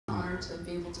honor to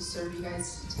be able to serve you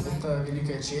guys tonight. Это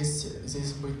великая честь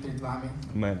здесь быть перед вами.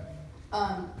 Amen.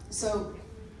 So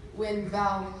when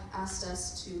Val asked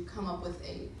us to come up with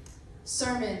a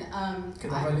sermon,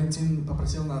 Когда Валентин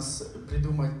попросил нас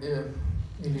придумать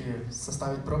или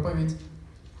составить проповедь,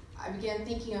 I began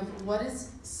thinking of what is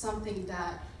something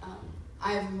that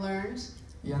I have learned.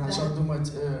 Я начал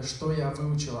думать, что я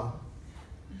выучила.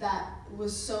 That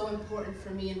was so important for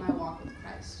me in my walk with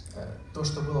Christ. То,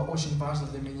 что было очень важно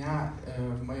для меня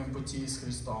в моем пути с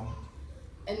Христом.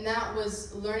 And that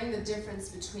was learning the difference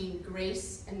between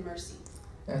grace and mercy.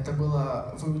 Это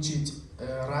было выучить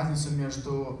разницу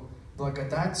между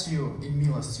благодатью и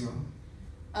милостью.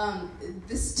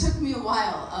 This took me a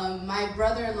while. My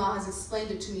brother-in-law has explained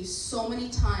it to me so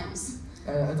many times.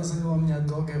 Это заняло меня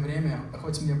долгое время,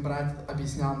 хоть мне брат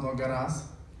объяснял много раз.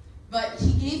 But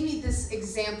he gave me this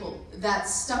example that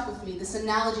stuck with me, this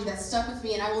analogy that stuck with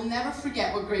me, and I will never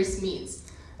forget what grace means.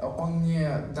 Он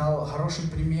мне дал хороший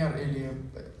пример, или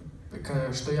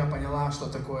что я поняла, что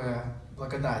такое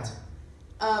благодать.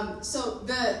 So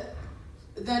the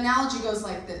analogy goes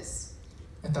like this.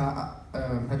 Это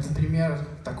пример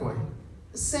такой.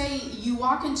 Say you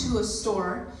walk into a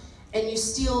store and you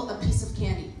steal a piece of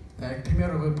candy. К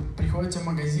примеру, вы приходите в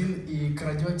магазин и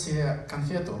крадете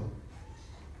конфету.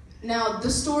 Now the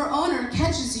store owner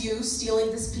catches you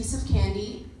stealing this piece of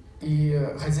candy. И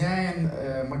хозяин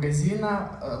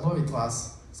магазина ловит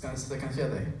вас с этой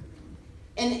конфетой.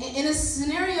 And in a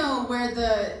scenario where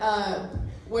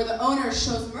the owner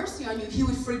shows mercy on you, he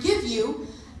would forgive you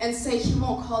and say he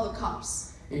won't call the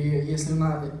cops. И если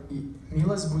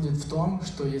милость будет в том,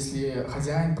 что если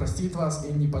хозяин простит вас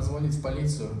и не позвонит в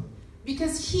полицию.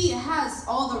 Because he has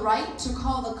all the right to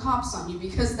call the cops on you,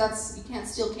 because you can't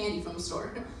steal candy from a store.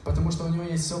 Потому что у него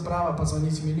есть все право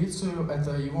позвонить в милицию,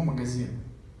 это его магазин.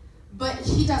 But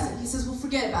he doesn't. He says, "Well,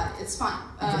 forget about it. It's fine.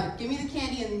 Give me the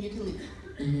candy and you can leave."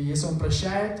 И если он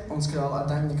прощает, он сказал: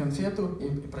 "Отдай мне конфету", и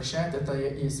прощает, это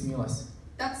и есть милость.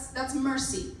 That's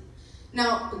mercy.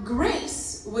 Now,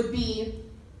 grace would be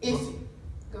if.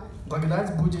 Go ahead.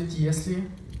 Благодать будет, если.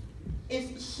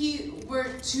 If he were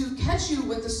to catch you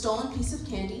with a stolen piece of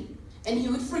candy, and he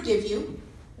would forgive you.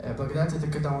 Благодать это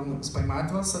когда он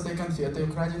поймает вас с этой конфетой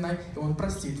украденной, и он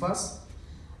простит вас.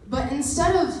 But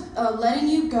instead of letting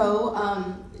you go,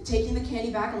 taking the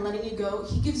candy back and letting you go,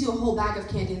 he gives you a whole bag of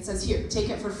candy and says, "Here, take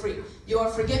it for free. You are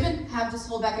forgiven. Have this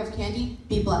whole bag of candy.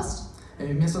 Be blessed."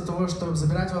 Вместо того, чтобы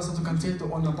забирать у вас эту конфету,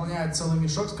 он наполняет целый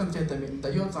мешок с конфетами,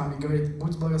 дает вам и говорит: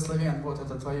 "Будь благословен, вот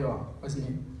это твое,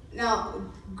 возьми." Now,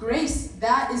 grace,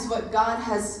 that is what God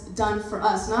has done for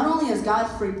us. Not only has God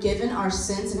forgiven our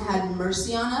sins and had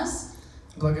mercy on us.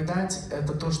 Благодать –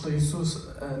 это то, что Иисус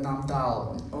нам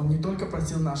дал. Он не только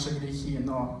простил наши грехи,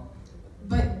 но.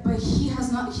 But He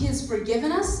has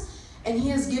forgiven us, and He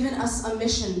has given us a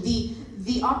mission,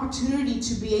 the opportunity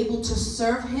to be able to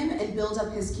serve Him and build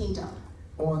up His kingdom.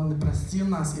 Он простил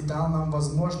нас и дал нам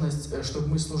возможность, чтобы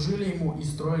мы служили Ему и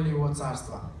строили Его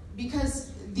царство. Because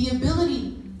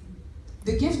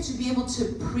the gift to be able to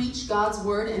preach God's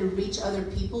word and reach other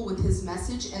people with His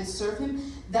message and serve Him,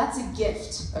 that's a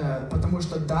gift. Потому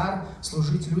что дар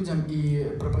служить людям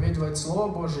и проповедовать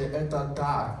Слово Божие – это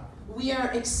дар. We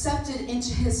are accepted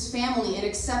into His family and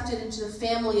accepted into the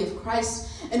family of Christ,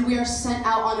 and we are sent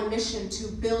out on a mission to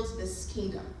build this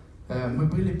kingdom. Мы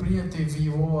были приняты в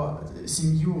Его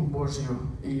семью Божью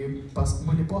и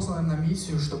были посланы на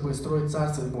миссию, чтобы строить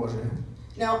Царство Божие.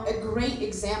 Now, a great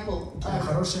example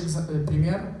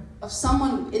of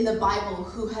someone in the Bible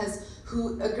who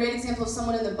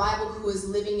is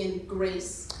living in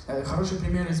grace. Хороший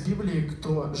пример из Библии,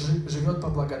 кто живет по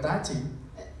благодати.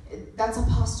 That's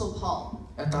Apostle Paul.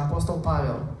 Это апостол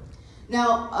Павел.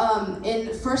 Now, in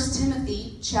 1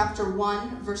 Timothy chapter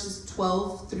 1, verses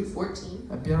 12 through 14.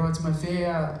 1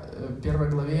 Тимофея, 1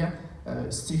 главе,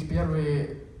 стих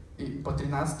 1 по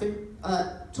 13.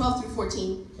 12 through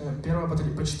 14. 1 по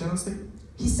 14.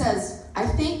 He says, "I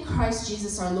thank Christ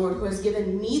Jesus our Lord, who has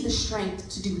given me the strength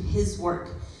to do His work.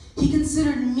 He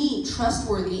considered me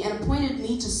trustworthy and appointed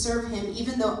me to serve Him,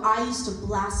 even though I used to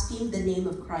blaspheme the name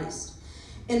of Christ.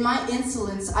 In my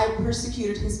insolence, I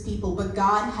persecuted His people, but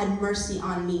God had mercy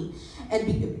on me.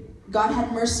 God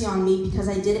had mercy on me because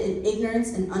I did it in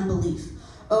ignorance and unbelief.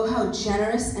 Oh, how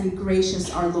generous and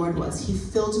gracious our Lord was. He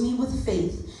filled me with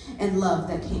faith and love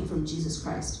that came from Jesus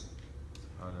Christ."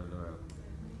 Hallelujah.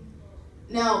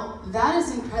 Now, that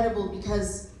is incredible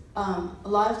because a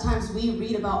lot of times we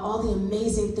read about all the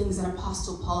amazing things that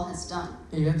Apostle Paul has done.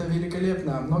 И это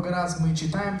великолепно. Много раз мы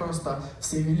читаем просто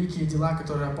все великие дела,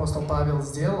 которые апостол Павел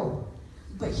сделал.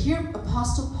 But here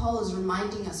Apostle Paul is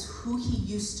reminding us who he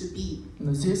used to be.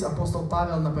 Но здесь апостол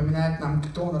Павел напоминает нам,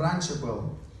 кто он раньше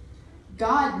был.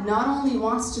 God not only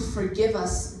wants to forgive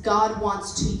us, God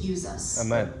wants to use us.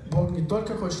 Amen. Бог не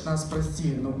только хочет нас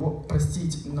простить,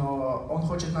 но Он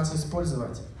хочет нас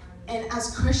использовать. And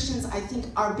as Christians, I think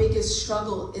our biggest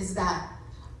struggle is that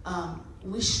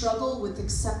we struggle with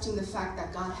accepting the fact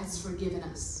that God has forgiven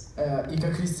us. И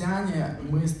как христиане,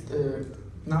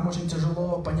 нам очень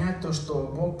тяжело понять то,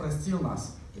 что Бог простил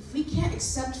нас. If we can't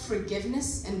accept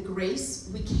forgiveness and grace,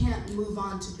 we can't move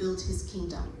on to build His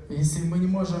kingdom. Если мы не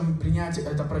можем принять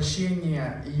это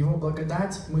прощение и Его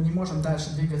благодать, мы не можем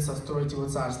дальше двигаться, строить Его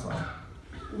царство.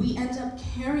 We end up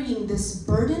carrying this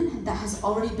burden that has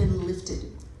already been lifted.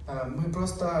 Мы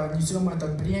просто несем это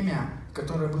бремя,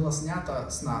 которое было снято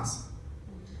с нас.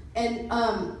 And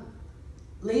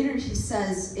later he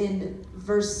says in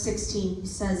verse 16, he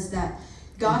says that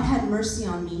God had mercy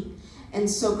on me, and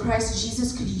so Christ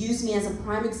Jesus could use me as a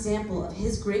prime example of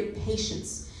His great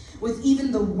patience with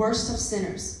even the worst of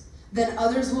sinners. Then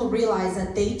others will realize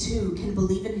that they too can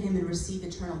believe in Him and receive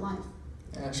eternal life.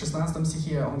 В 16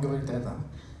 стихе он говорит это.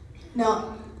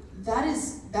 Now, that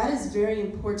is very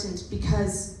important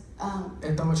because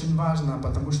Это очень важно,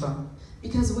 потому что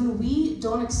when we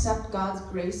don't accept God's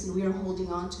grace and we are holding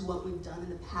on to what we've done in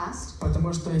the past,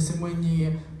 Потому что если мы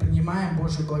не принимаем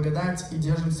Божью благодать и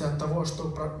держимся от того,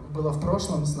 что было в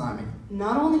прошлом с нами,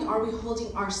 not only are we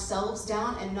holding ourselves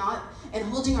down and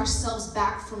holding ourselves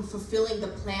back from fulfilling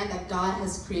the plan that God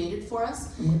has created for us,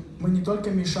 мы не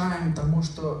только мешаем тому,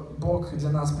 что Бог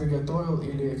для нас приготовил,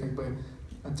 или как бы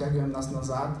оттягиваем нас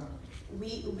назад,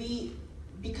 we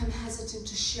become hesitant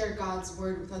to share God's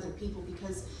word with other people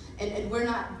because and we're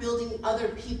not building other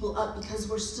people up because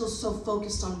we're still so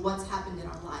focused on what's happened in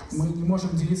our lives. Мы не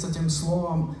можем делиться тем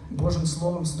словом, Божьим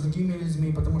словом с другими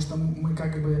людьми, потому что мы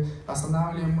как бы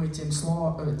останавливаем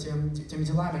тем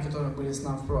делами, которые были с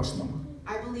нами в прошлом.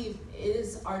 I believe it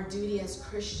is our duty as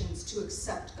Christians to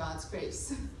accept God's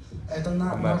grace. Это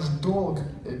наш долг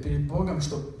перед Богом,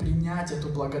 чтобы принять эту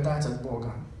благодать от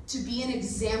Бога. To be an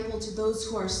example to those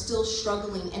who are still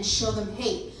struggling and show them,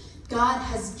 hey, God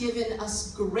has given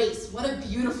us grace. What a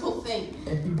beautiful thing.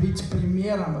 И быть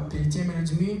примером перед теми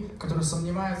людьми, которые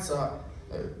сомневаются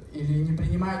или не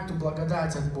принимают ту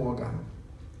благодать от Бога.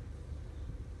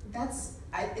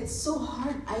 It's so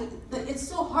hard. It's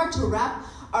so hard to wrap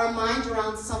our mind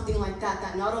around something like that.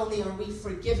 That not only are we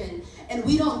forgiven, and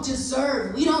we don't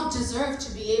deserve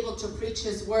to be able to preach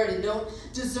His word, and don't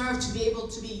deserve to be able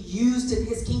to be used in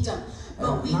His kingdom,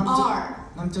 but we are.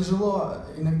 Нам тяжело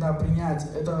иногда принять,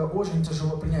 это очень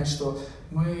тяжело принять, что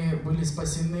мы были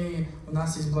спасены, у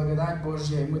нас есть благодать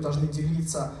Божья, и мы должны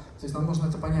делиться. То есть нам нужно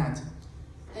это понять.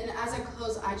 And as I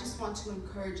close, I just want to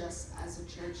encourage us as a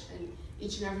church and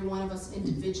each and every one of us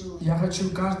individually. Я хочу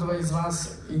каждого из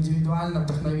вас индивидуально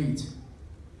вдохновить.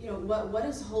 You know, what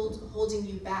is holding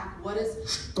you back?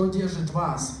 Что держит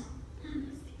вас?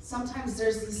 Sometimes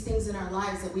there's these things in our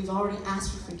lives that we've already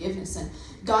asked for forgiveness and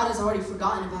God has already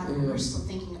forgotten about it and we're still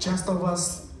thinking about it. Часто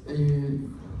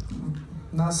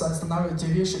нас останавливают те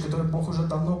вещи, которые Бог уже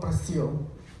давно простил.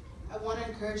 I want to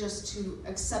encourage us to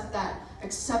accept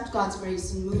God's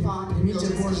grace and move on. Примите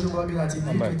Божью благодать и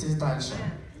двигайтесь дальше.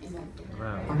 Amen.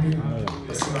 Аминь.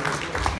 Спасибо.